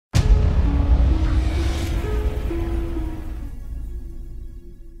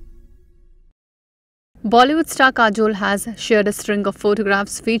Bollywood star Kajol has shared a string of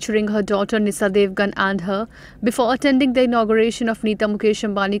photographs featuring her daughter Nysa Devgn and her before attending the inauguration of Nita Mukesh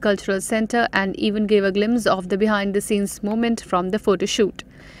Ambani Cultural Centre and even gave a glimpse of the behind-the-scenes moment from the photo shoot.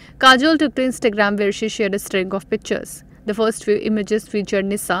 Kajol took to Instagram where she shared a string of pictures. The first few images featured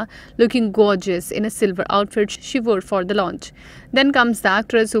Nysa looking gorgeous in a silver outfit she wore for the launch. Then comes the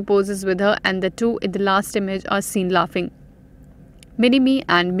actress who poses with her, and the two in the last image are seen laughing. Mini Me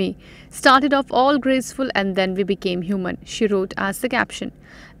and Me started off all graceful and then we became human, she wrote as the caption.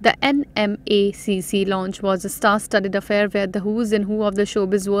 The NMACC launch was a star-studded affair where the who's and who of the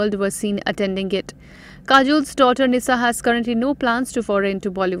showbiz world were seen attending it. Kajol's daughter Nysa has currently no plans to foray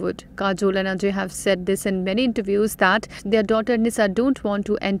into Bollywood. Kajol and Ajay have said this in many interviews that their daughter Nysa don't want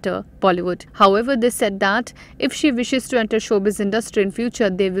to enter Bollywood. However, they said that if she wishes to enter showbiz industry in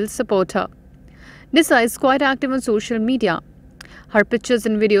future, they will support her. Nysa is quite active on social media. Her pictures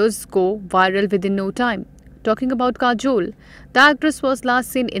and videos go viral within no time. Talking about Kajol, the actress was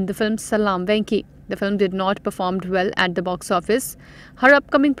last seen in the film Salaam Venki. The film did not perform well at the box office. Her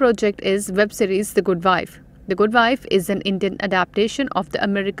upcoming project is web series The Good Wife. The Good Wife is an Indian adaptation of the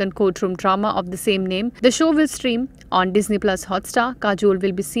American courtroom drama of the same name. The show will stream on Disney Plus Hotstar. Kajol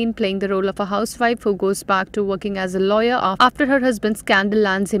will be seen playing the role of a housewife who goes back to working as a lawyer after her husband's scandal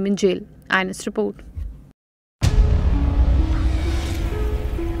lands him in jail. Ines report.